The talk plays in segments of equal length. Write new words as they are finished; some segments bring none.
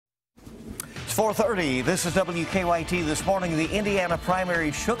4:30. This is WKYT This Morning. The Indiana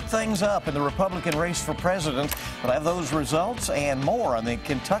primary shook things up in the Republican race for president. We'll have those results and more on the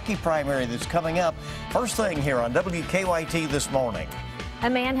Kentucky primary that's coming up. First thing here on WKYT This Morning. A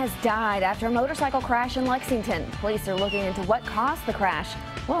man has died after a motorcycle crash in Lexington. Police are looking into what caused the crash.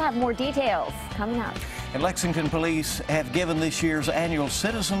 We'll have more details coming up. And Lexington police have given this year's annual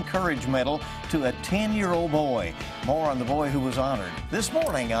Citizen Courage Medal to a 10-year-old boy. More on the boy who was honored this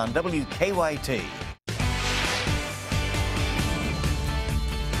morning on WKYT.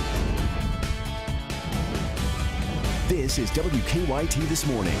 This is WKYT This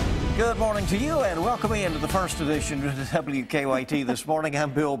Morning. Good morning to you and welcome into the first edition of WKYT This Morning.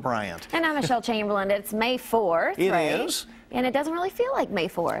 I'm Bill Bryant. And I'm Michelle Chamberlain. It's May 4th, It right? is. And it doesn't really feel like May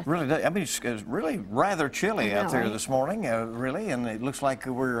 4th. Really, I mean, it's really rather chilly out there right? this morning, really, and it looks like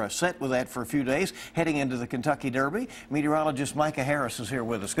we're set with that for a few days, heading into the Kentucky Derby. Meteorologist Micah Harris is here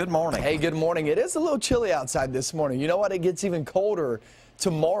with us. Good morning. Hey, good morning. It is a little chilly outside this morning. You know what? It gets even colder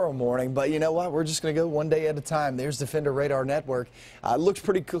tomorrow morning, but you know what? We're just going to go one day at a time. There's Defender Radar Network. Looks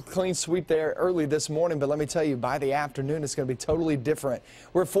pretty clean sweep there early this morning, but let me tell you, by the afternoon, it's going to be totally different.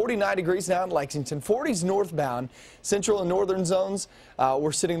 We're at 49 degrees now in Lexington, 40s northbound, central and northern zones.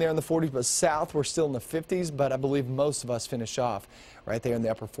 We're sitting there in the 40s, but south, we're still in the 50s, but I believe most of us finish off right there in the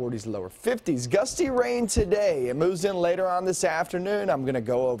upper 40s, lower 50s. Gusty rain today. It moves in later on this afternoon. I'm going to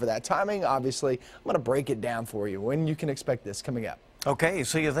go over that timing. Obviously, I'm going to break it down for you when you can expect this coming up. Okay,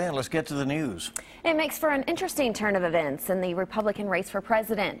 see you then. Let's get to the news. It makes for an interesting turn of events in the Republican race for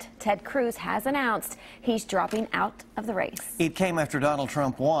president. Ted Cruz has announced he's dropping out of the race. It came after Donald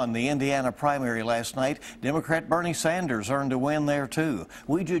Trump won the Indiana primary last night. Democrat Bernie Sanders earned a win there, too.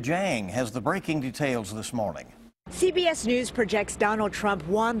 Weijia Jiang has the breaking details this morning. CBS News projects Donald Trump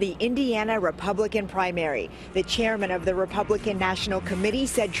won the Indiana Republican primary. The chairman of the Republican National Committee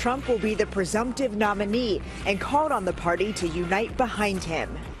said Trump will be the presumptive nominee and called on the party to unite behind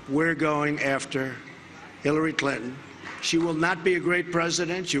him. We're going after Hillary Clinton. She will not be a great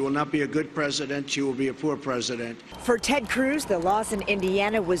president. She will not be a good president. She will be a poor president. For Ted Cruz, the loss in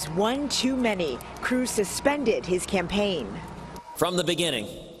Indiana was one too many. Cruz suspended his campaign. From the beginning,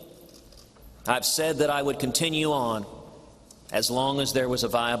 I've said that I would continue on as long as there was a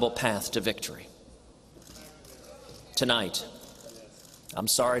viable path to victory. Tonight, I'm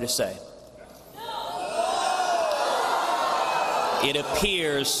sorry to say, it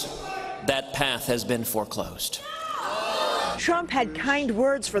appears that path has been foreclosed. Trump had kind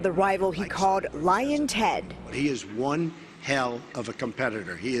words for the rival he called Lion Ted. He is one hell of a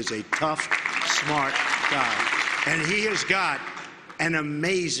competitor. He is a tough, smart guy. And he has got an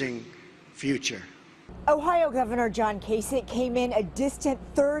amazing future. Ohio Governor John Kasich came in a distant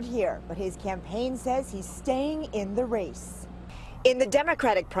third here, but his campaign says he's staying in the race. In the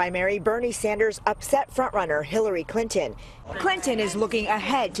Democratic primary, Bernie Sanders upset frontrunner Hillary Clinton. Clinton is looking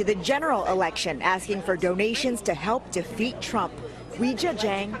ahead to the general election, asking for donations to help defeat Trump. Weijia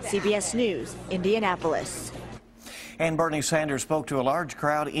Jiang, CBS News, Indianapolis. And Bernie Sanders spoke to a large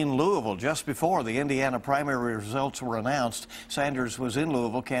crowd in Louisville just before the Indiana primary results were announced. Sanders was in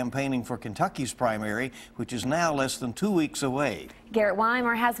Louisville campaigning for Kentucky's primary, which is now less than 2 weeks away. Garrett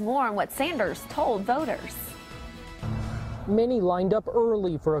Weimer has more on what Sanders told voters. Many lined up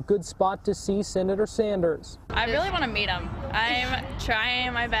early for a good spot to see Senator Sanders. I really want to meet him. I'm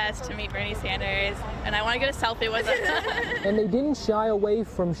trying my best to meet Bernie Sanders, and I want to get a selfie with him. And they didn't shy away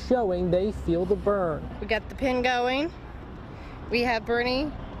from showing they feel the burn. We got the pin going. We have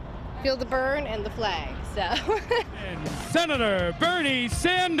Bernie feel the burn and the flag. So. And Senator Bernie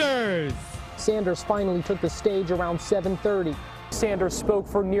Sanders. Sanders finally took the stage around 7:30. Sanders spoke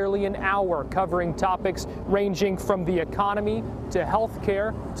for nearly an hour, covering topics ranging from the economy to health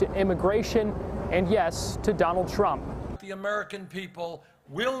care to immigration and, yes, to Donald Trump. The American people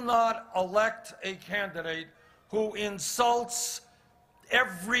will not elect a candidate who insults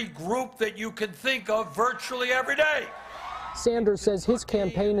every group that you can think of virtually every day. Sanders says his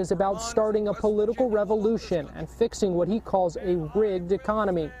campaign is about starting a political revolution and fixing what he calls a rigged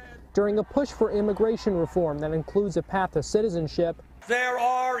economy. During a push for immigration reform that includes a path to citizenship. There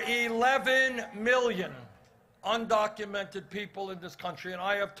are 11 million undocumented people in this country, and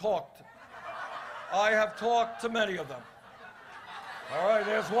I have talked to many of them. All right,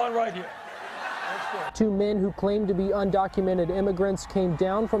 there's one right here. Two men who claim to be undocumented immigrants came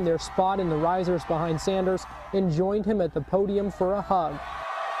down from their spot in the risers behind Sanders and joined him at the podium for a hug.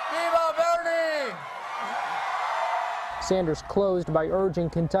 Sanders closed by urging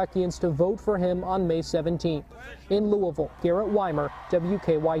Kentuckians to vote for him on May 17th. In Louisville, Garrett Weimer,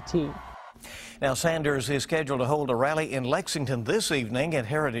 WKYT. Now, Sanders is scheduled to hold a rally in Lexington this evening at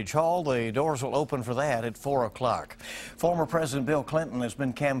Heritage Hall. The doors will open for that at 4 o'clock. Former President Bill Clinton has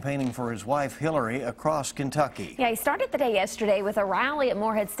been campaigning for his wife Hillary across Kentucky. Yeah, he started the day yesterday with a rally at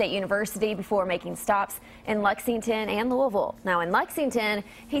Morehead State University before making stops in Lexington and Louisville. Now, in Lexington,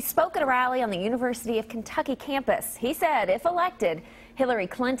 he spoke at a rally on the University of Kentucky campus. He said if elected, Hillary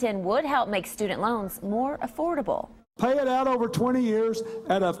Clinton would help make student loans more affordable. Pay it out over 20 years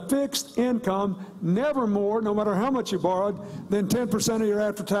at a fixed income, never more, no matter how much you borrowed, than 10% of your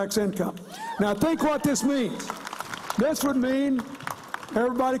after-tax income. Now think what this means. This would mean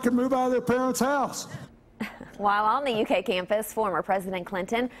everybody could move out of their parents' house. While on the UK campus, former President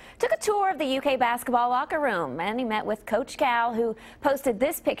Clinton took a tour of the UK basketball locker room, and he met with Coach Cal, who posted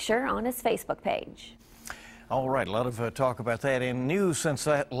this picture on his Facebook page. All right, a lot of talk about that. In news since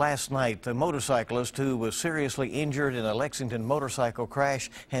last night, the motorcyclist who was seriously injured in a Lexington motorcycle crash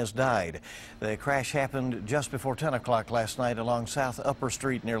has died. The crash happened just before 10 o'clock last night along South Upper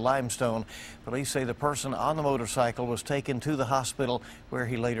Street near Limestone. Police say the person on the motorcycle was taken to the hospital where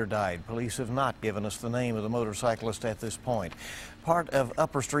he later died. Police have not given us the name of the motorcyclist at this point. Part of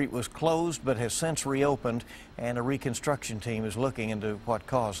Upper Street was closed but has since reopened, and a reconstruction team is looking into what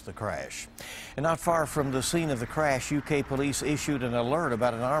caused the crash. And not far from the scene of the crash, UK police issued an alert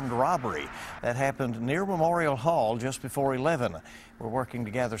about an armed robbery that happened near Memorial Hall just before 11. We're working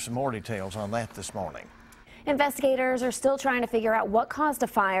to gather some more details on that this morning. Investigators are still trying to figure out what caused a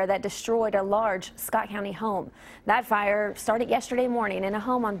fire that destroyed a large Scott County home. That fire started yesterday morning in a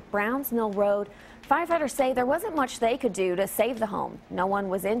home on Browns Mill Road. Firefighters say there wasn't much they could do to save the home. No one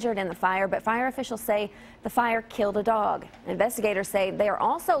was injured in the fire, but fire officials say the fire killed a dog. Investigators say they are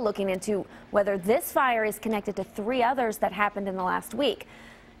also looking into whether this fire is connected to 3 others that happened in the last week.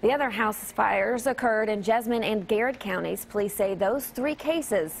 The other house fires occurred in Jessamine and Garrett counties. Police say those 3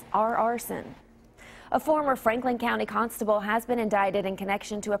 cases are arson. A former Franklin County constable has been indicted in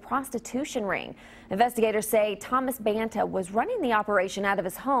connection to a prostitution ring. Investigators say Thomas Banta was running the operation out of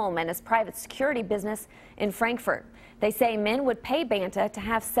his home and his private security business in Frankfort. They say men would pay Banta to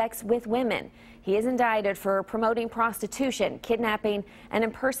have sex with women. He is indicted for promoting prostitution, kidnapping, and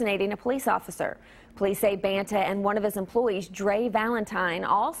impersonating a police officer. Police say Banta and one of his employees, Dre Valentine,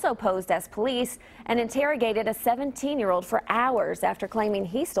 also posed as police and interrogated a 17-year-old for hours after claiming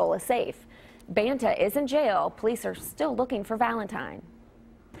he stole a safe. Banta is in jail. Police are still looking for Valentine.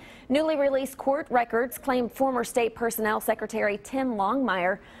 Newly released court records claim former state personnel secretary Tim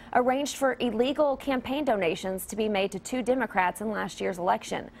Longmire arranged for illegal campaign donations to be made to 2 Democrats in last year's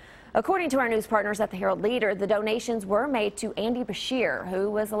election. According to our news partners at the Herald Leader, the donations were made to Andy Beshear, who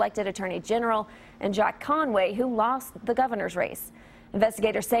was elected Attorney General, and Jack Conway, who lost the governor's race.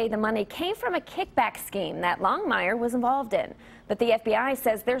 Investigators say the money came from a kickback scheme that Longmire was involved in. But the FBI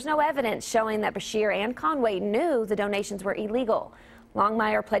says there's no evidence showing that Beshear and Conway knew the donations were illegal.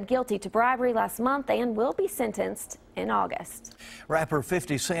 Longmire pled guilty to bribery last month and will be sentenced in August. Rapper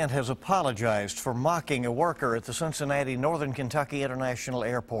 50 Cent has apologized for mocking a worker at the Cincinnati Northern Kentucky International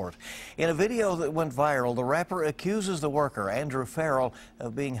Airport. In a video that went viral, the rapper accuses the worker, Andrew Farrell,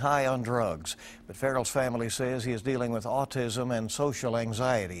 of being high on drugs. But Farrell's family says he is dealing with autism and social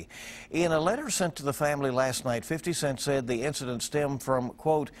anxiety. In a letter sent to the family last night, 50 Cent said the incident stemmed from,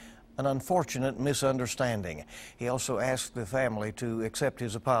 quote, an unfortunate misunderstanding. He also asked the family to accept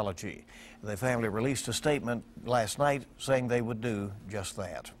his apology. The family released a statement last night saying they would do just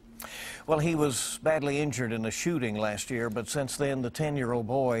that. Well, he was badly injured in a shooting last year, but since then the 10-year-old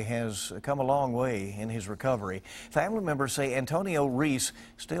boy has come a long way in his recovery. Family members say Antonio Reese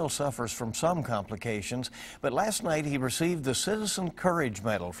still suffers from some complications, but last night he received the Citizen Courage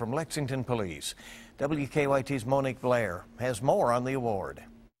Medal from Lexington Police. WKYT's Monique Blair has more on the award.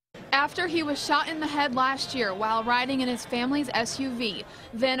 After he was shot in the head last year while riding in his family's SUV,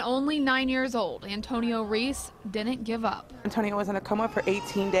 then only 9 years old, Antonio Reese didn't give up. Antonio was in a coma for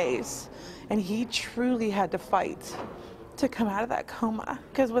 18 days, and he truly had to fight to come out of that coma,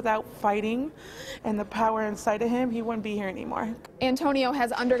 because without fighting and the power inside of him, he wouldn't be here anymore. Antonio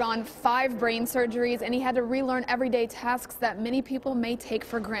has undergone 5 brain surgeries, and he had to relearn everyday tasks that many people may take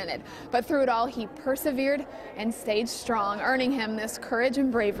for granted. But through it all, he persevered and stayed strong, earning him this Courage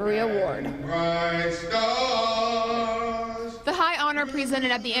and Bravery Award. The high honor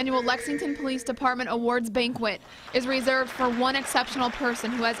presented at the annual Lexington Police Department Awards banquet is reserved for one exceptional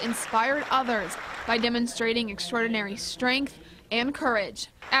person who has inspired others by demonstrating extraordinary strength and courage.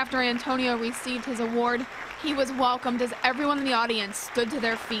 After Antonio received his award, he was welcomed as everyone in the audience stood to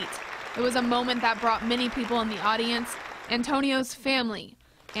their feet. It was a moment that brought many people in the audience, Antonio's family,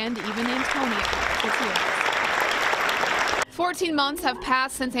 and even Antonio to tears. 14 months have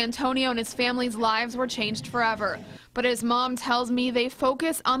passed since Antonio and his family's lives were changed forever. But his mom tells me they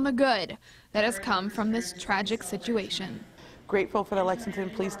focus on the good that has come from this tragic situation. Grateful for the Lexington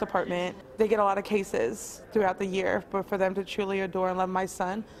Police Department. They get a lot of cases throughout the year, but for them to truly adore and love my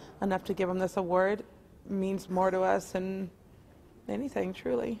son enough to give him this award means more to us than anything,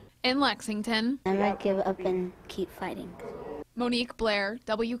 truly. In Lexington, I might give up and keep fighting. Monique Blair,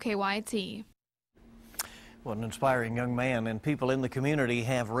 WKYT. What an inspiring young man, and people in the community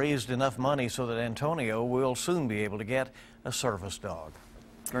have raised enough money so that Antonio will soon be able to get a service dog.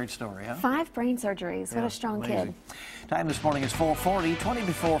 Great story, huh? 5 brain surgeries. What a strong amazing kid. Time this morning is 4:40, 20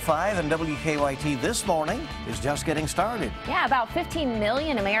 before 5, and WKYT this morning is just getting started. Yeah, about 15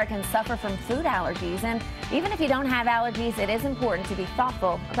 million Americans suffer from food allergies, and even if you don't have allergies, it is important to be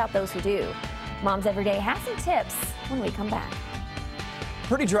thoughtful about those who do. Moms Everyday has some tips when we come back.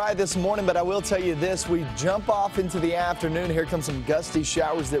 Pretty dry this morning, but I will tell you this, we jump off into the afternoon. Here comes some gusty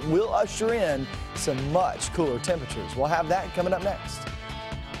showers that will usher in some much cooler temperatures. We'll have that coming up next.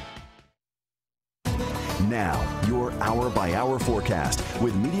 Now, your hour-by-hour forecast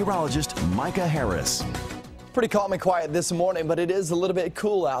with meteorologist Micah Harris. Pretty calm and quiet this morning, but it is a little bit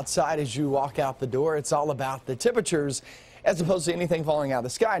cool outside as you walk out the door. It's all about the temperatures as opposed to anything falling out of the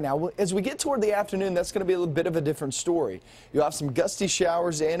sky. Now, as we get toward the afternoon, that's going to be a little bit of a different story. You'll have some gusty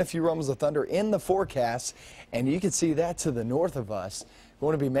showers and a few rumbles of thunder in the forecast, and you can see that to the north of us.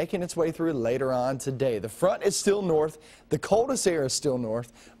 Going to be making its way through later on today. The front is still north. The coldest air is still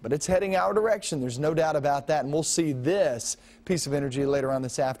north, but it's heading our direction. There's no doubt about that, and we'll see this piece of energy later on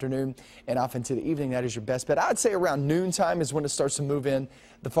this afternoon and off into the evening. That is your best bet. I'd say around noontime is when it starts to move in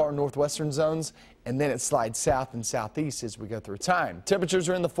the far northwestern zones, and then it slides south and southeast as we go through time. Temperatures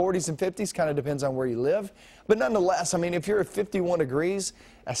are in the 40s and 50s, kind of depends on where you live. But nonetheless, I mean, if you're at 51 degrees,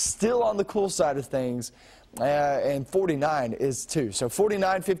 still on the cool side of things, and 49 is too. So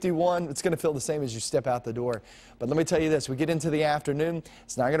 49, 51, it's going to feel the same as you step out the door. But let me tell you this, we get into the afternoon,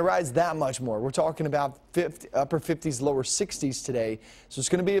 it's not going to rise that much more. We're talking about upper 50s, lower 60s today. So it's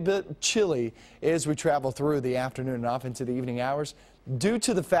going to be a bit chilly as we travel through the afternoon and off into the evening hours. Due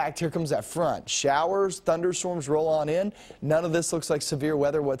to the fact, here comes that front. Showers, thunderstorms roll on in. None of this looks like severe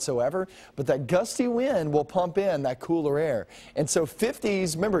weather whatsoever, but that gusty wind will pump in that cooler air. And so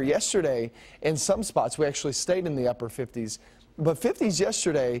 50s, remember yesterday, in some spots we actually stayed in the upper 50s. But 50s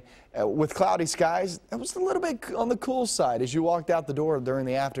yesterday with cloudy skies, that was a little bit on the cool side as you walked out the door during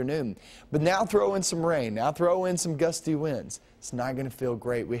the afternoon. But now throw in some rain, now throw in some gusty winds. It's not going to feel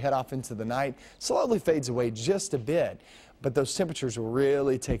great. We head off into the night, slowly fades away just a bit. But those temperatures will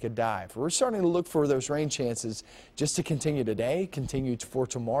really take a dive. We're starting to look for those rain chances just to continue today, continue for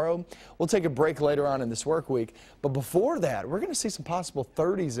tomorrow. We'll take a break later on in this work week. But before that, we're going to see some possible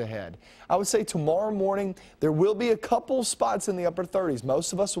 30s ahead. I would say tomorrow morning, there will be a couple spots in the upper 30s.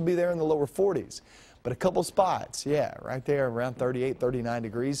 Most of us will be there in the lower 40s. But a couple spots, yeah, right there around 38, 39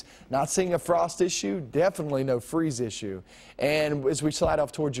 degrees. Not seeing a frost issue, definitely no freeze issue. And as we slide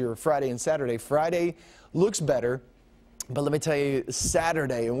off towards your Friday and Saturday, Friday looks better. But let me tell you,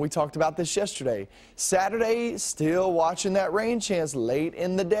 Saturday, and we talked about this yesterday, Saturday, still watching that rain chance late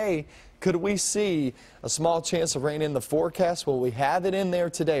in the day. Could we see a small chance of rain in the forecast? Well, we have it in there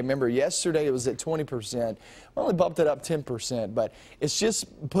today. Remember, yesterday it was at 20%. We only bumped it up 10%, but it's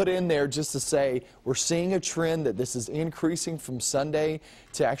just put in there just to say we're seeing a trend that this is increasing from Sunday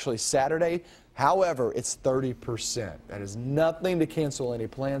to actually Saturday. However, it's 30%. That is nothing to cancel any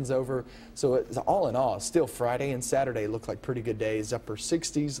plans over. So it's all in all, still Friday and Saturday look like pretty good days. Upper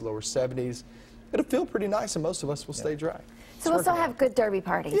 60s, lower 70s. It'll feel pretty nice, and most of us will stay dry. So we'll still have good derby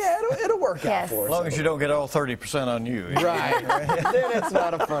parties. Yeah, it'll work out for us. As long as you don't get all 30% on you. Right. Then it's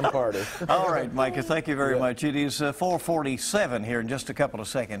not a fun party. All right, Micah, thank you very much. It is 4:47 here in just a couple of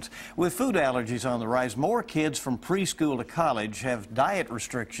seconds. With food allergies on the rise, more kids from preschool to college have diet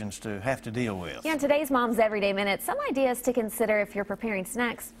restrictions to have to deal with. Yeah, in today's Mom's Everyday Minute, some ideas to consider if you're preparing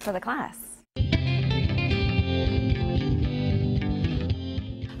snacks for the class.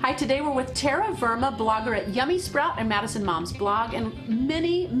 Hi, today we're with Tara Verma, blogger at Yummy Sprout and Madison Mom's blog, and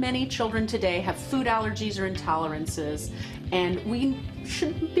many children today have food allergies or intolerances, and we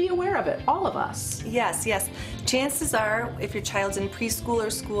should be aware of it, all of us. Yes. Chances are, if your child's in preschool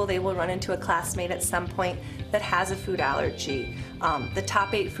or school, they will run into a classmate at some point that has a food allergy. The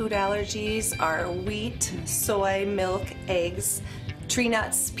top 8 food allergies are wheat, soy, milk, eggs, tree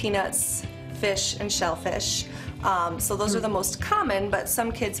nuts, peanuts, fish, and shellfish. So those are the most common, but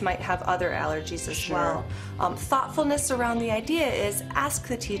some kids might have other allergies as well. Thoughtfulness around the idea is ask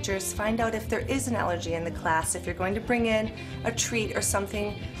the teachers, find out if there is an allergy in the class. If you're going to bring in a treat or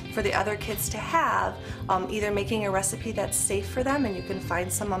something for the other kids to have, either making a recipe that's safe for them, and you can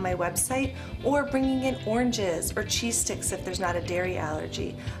find some on my website, or bringing in oranges or cheese sticks if there's not a dairy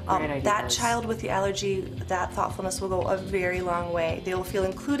allergy. That child with the allergy, that thoughtfulness will go a very long way. They will feel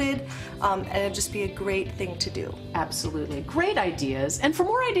included, and it'll just be a great thing to do. Absolutely. Great ideas. And for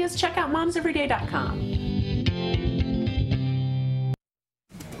more ideas, check out momseveryday.com.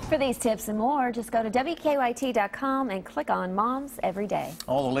 For these tips and more, just go to WKYT.com and click on Moms Every Day.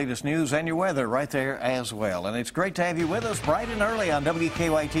 All the latest news and your weather right there as well. And it's great to have you with us bright and early on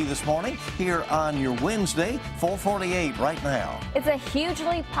WKYT this morning here on your Wednesday, 4:48 right now. It's a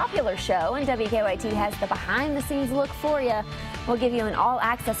hugely popular show, and WKYT has the behind-the-scenes look for you. We'll give you an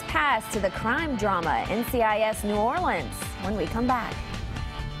all-access pass to the crime drama NCIS New Orleans when we come back.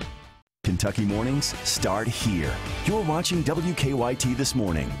 Kentucky mornings start here. You're watching WKYT This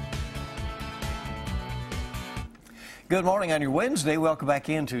Morning. Good morning on your Wednesday. Welcome back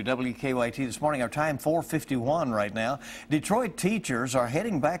into WKYT This Morning. Our time 4:51 right now. Detroit teachers are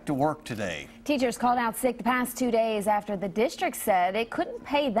heading back to work today. Teachers called out sick the past 2 days after the district said it couldn't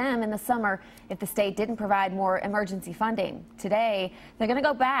pay them in the summer if the state didn't provide more emergency funding. Today, they're going to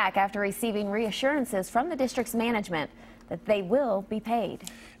go back after receiving reassurances from the district's management that they will be paid.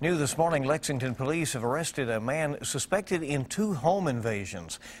 New this morning, Lexington police have arrested a man suspected in 2 home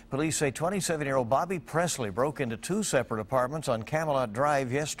invasions. Police say 27-year-old Bobby Presley broke into 2 separate apartments on Camelot Drive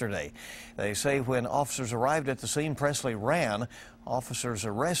yesterday. They say when officers arrived at the scene, Presley ran. Officers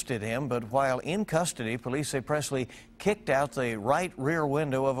arrested him, but while in custody, police say Presley kicked out the right rear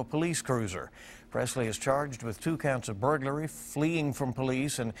window of a police cruiser. Presley is charged with 2 counts of burglary, fleeing from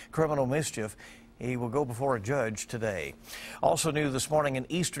police, and criminal mischief. He will go before a judge today. Also new this morning, an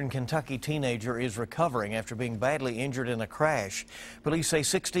eastern Kentucky teenager is recovering after being badly injured in a crash. Police say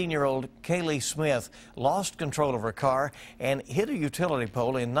 16-year-old Kaylee Smith lost control of her car and hit a utility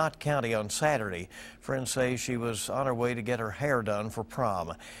pole in Knott County on Saturday. Friends say she was on her way to get her hair done for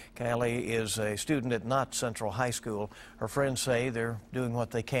prom. Kaylee is a student at Knott Central High School. Her friends say they're doing what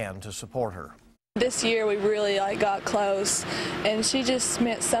they can to support her. This year we really got close, and she just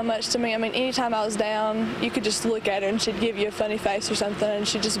meant so much to me. I mean, anytime I was down, you could just look at her and she'd give you a funny face or something, and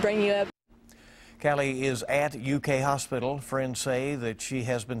she'd just bring you up. Callie is at UK Hospital. Friends say that she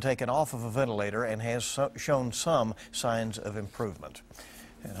has been taken off of a ventilator and has shown some signs of improvement.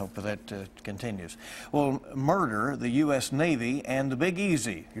 And hope that continues. Well, murder, the U.S. Navy, and the Big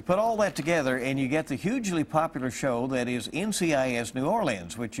Easy. You put all that together and you get the hugely popular show that is NCIS New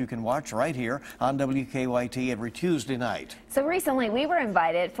Orleans, which you can watch right here on WKYT every Tuesday night. So recently we were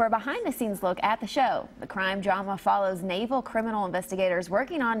invited for a behind-the-scenes look at the show. The crime drama follows naval criminal investigators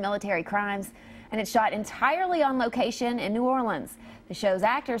working on military crimes, and it's shot entirely on location in New Orleans. The show's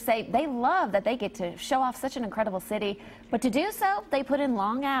actors say they love that they get to show off such an incredible city, but to do so, they put in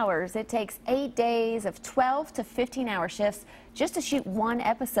long hours. It takes 8 days of 12 to 15-hour shifts just to shoot one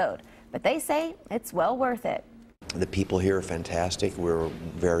episode, but they say it's well worth it. The people here are fantastic. We're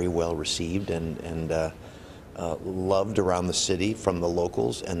very well received and loved around the city from the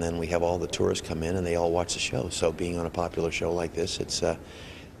locals, and then we have all the tourists come in and they all watch the show. So being on a popular show like this, it's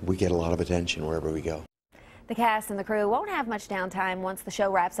we get a lot of attention wherever we go. The cast and the crew won't have much downtime once the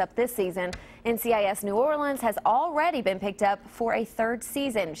show wraps up this season. NCIS New Orleans has already been picked up for a 3rd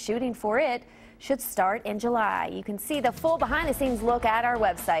season. Shooting for it should start in July. You can see the full behind-the-scenes look at our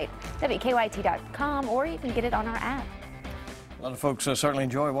website, WKYT.com, or you can get it on our app. A lot of folks certainly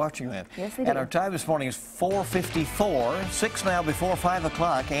enjoy watching that. Yes, they do. And our time this morning is 4:54, 6 now before 5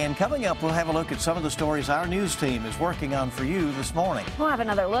 o'clock. And coming up, we'll have a look at some of the stories our news team is working on for you this morning. We'll have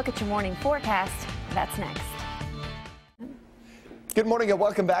another look at your morning forecast. That's next. Good morning and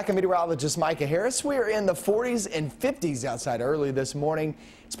welcome back. I'm meteorologist Micah Harris. We are in the 40s and 50s outside early this morning.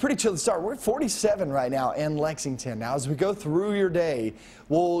 It's pretty chilly start. We're at 47 right now in Lexington. Now, as we go through your day,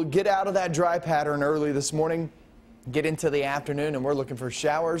 we'll get out of that dry pattern early this morning, get into the afternoon, and we're looking for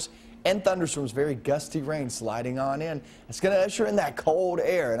showers and thunderstorms, very gusty rain sliding on in. It's going to usher in that cold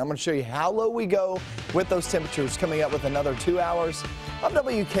air, and I'm going to show you how low we go with those temperatures coming up with another 2 hours of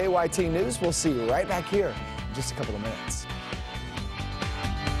WKYT News. We'll see you right back here in just a couple of minutes.